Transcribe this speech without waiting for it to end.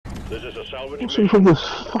This is a salvage What's with all this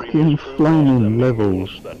fucking flaming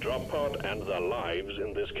levels? The drop pod and the lives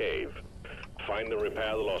in this cave. Find and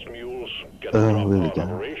repair the lost mules, get Oh, the drop there we pod go.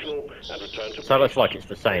 operational, and return to So it looks base. like it's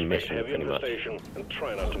the same mission, Heavy pretty much. infestation, and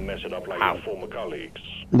try not to mess it up like Ow. your former colleagues.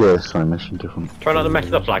 Yeah, same mission, different. Try not to mess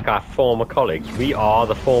it up like our former colleagues. We are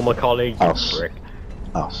the former colleagues, you Us. prick.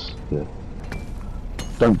 Us, yeah.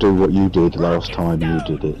 Don't do what you did last time you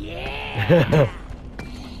did it.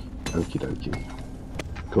 Okie dokie.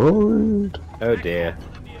 Good. Oh dear.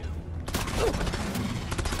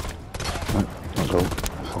 No, not go.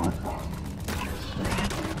 Fine.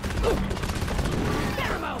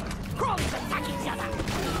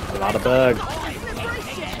 A lot of bugs.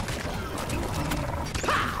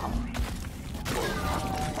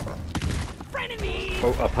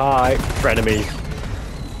 Oh, up high. Frenemies.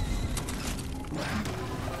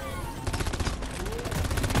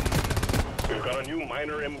 We've got a new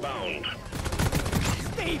miner inbound.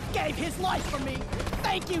 Steve gave his life for me.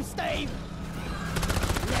 Thank you, Steve.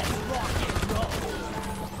 Let's rock and roll.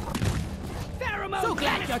 Pheromone so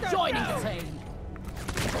glad you're joining the team.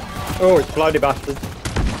 Oh, explodey bastards.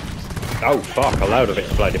 Oh, fuck, a load of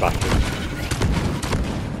explodey bastards.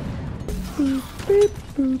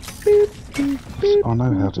 I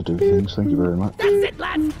know how to do things, thank you very much. That's it,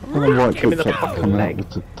 lads. I don't know why it Give me keeps the up fucking coming out leg. with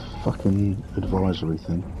the fucking advisory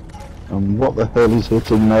thing. And what the hell is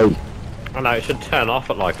hitting me? I know, it should turn off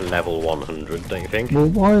at like level 100, don't you think? Well,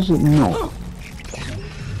 why is it not?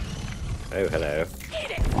 Oh, hello.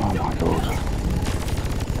 Oh my god.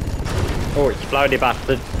 Oh, explodey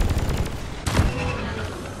bastard.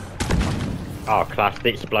 Oh, class,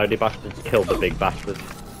 the explodey bastards killed the big bastard.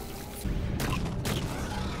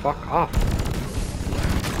 Fuck off.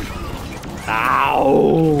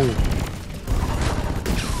 Ow!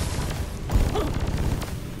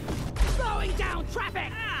 Slowing down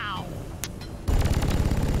traffic. Ow.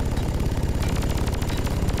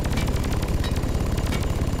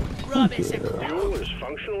 Rubbish. Fuel is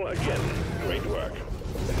functional again. Great work.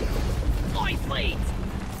 Oi, fleet.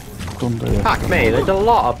 Fuck me, there's a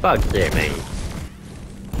lot of bugs here, mate.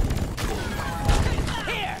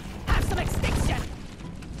 Here, have some extinction.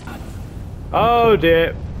 Oh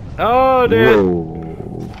dear. Oh dear.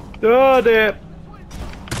 Whoa. Oh dear.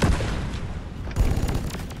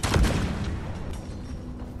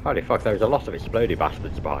 Holy fuck, there was a lot of explodey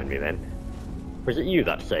bastards behind me then. Was it you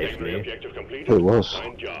that saved me? Objective completed. It was.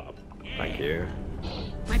 Fine job. Thank you.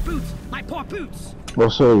 My boots, my poor boots. Well,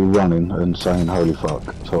 I saw you running and saying holy fuck,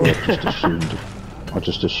 so I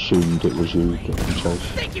just assumed it was you getting chased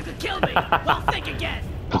Think you could kill me? Well, think again.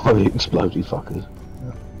 by the explodey fuckers.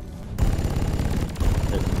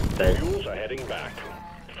 Fuels are heading back.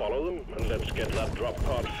 Follow them and let's get that drop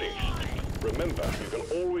pod fixed. Remember, you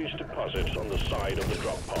can always deposit on the side of the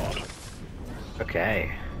drop pod.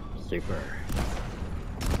 Okay. Super.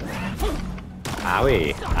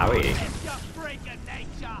 Owie, owie.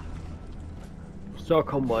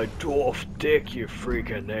 Suck on my dwarf dick, you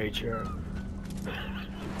freak of nature.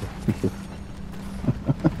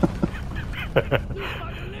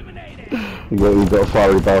 You've got a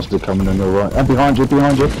fiery bastard coming in the right. And behind you,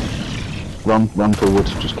 behind you. Run forward,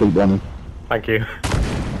 just keep running. Thank you.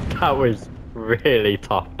 That was really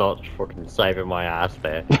top notch fucking saving my ass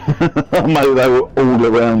there. Mate, they were all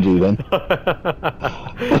around you then.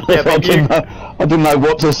 Yeah, but I didn't know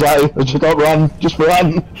what to say. I just got run, just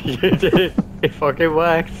run. you did. It fucking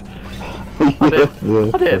worked.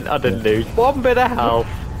 I didn't lose one bit of health.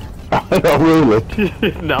 Oh really?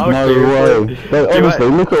 No, No seriously. way. But honestly,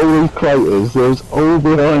 look at all these craters. There's all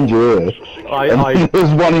behind you here. And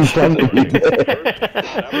there's one in front of you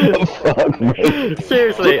there. Fuck me.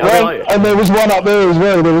 Seriously, I mean, like, And there was one up there as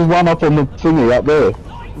well. There was one up on the thingy up there.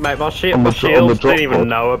 mate, my on shields the drop didn't even pod.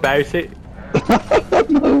 know about it.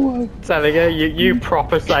 No way. Telling you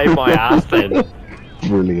proper saved my ass then.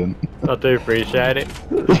 Brilliant. I do appreciate it.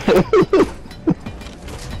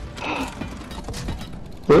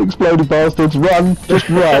 The exploded bastards, run! Just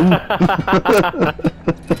run!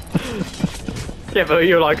 Yeah, but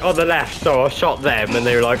you were like on the left, so I shot them, and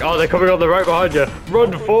they were like, oh, they're coming on the right behind you.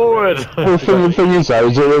 Run forward! Well, the thing is though,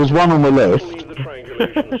 is that there was one on the left,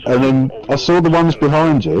 and then I saw the ones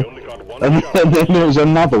behind you, and then there was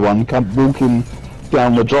another one walking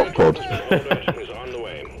down the drop pod.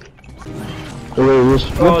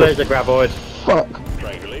 Oh, there's a graboid. Fuck.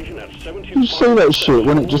 Did you see that shit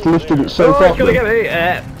when it just lifted itself Oh, up it's gonna there?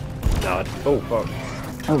 get me! God. Oh, fuck.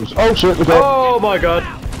 Oh shit, look out. Oh my god!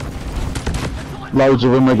 Loads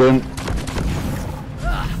of them again.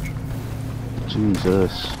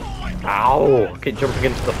 Jesus. Ow! Keep jumping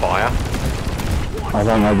into the fire. I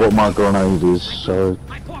don't know what my grenade is, so...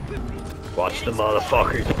 Watch the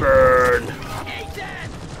motherfuckers burn.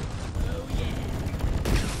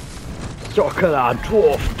 Suck at that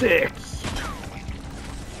dwarf dicks.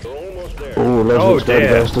 We're almost there. Oh, loads Oh, of exploded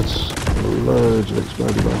dear. bastards. Loads of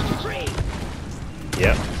exploded bastards.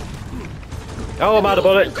 Yep. Oh, I'm out of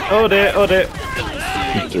bullets. Oh dear, oh dear.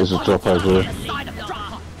 There's a drop over here.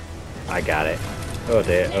 I got it. Oh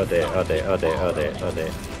dear, oh dear, oh dear, oh dear, oh dear, oh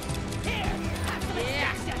dear.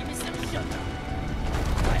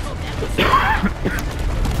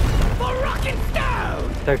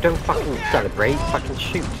 No, don't fucking celebrate, fucking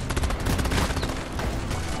shoot.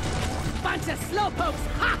 Bunch of slowpokes!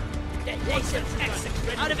 Ha! Detonation exit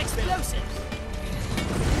out of explosives!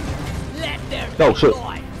 Let there be Oh, shit.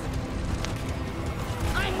 light!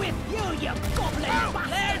 I'm with you, you goblin!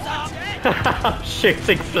 Flares up!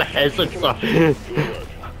 Shooting flares and stuff.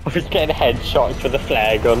 I was getting headshots with a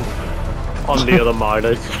flare gun on the other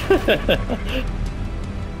miners.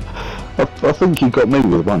 I think you got me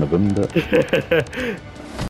with one of them, but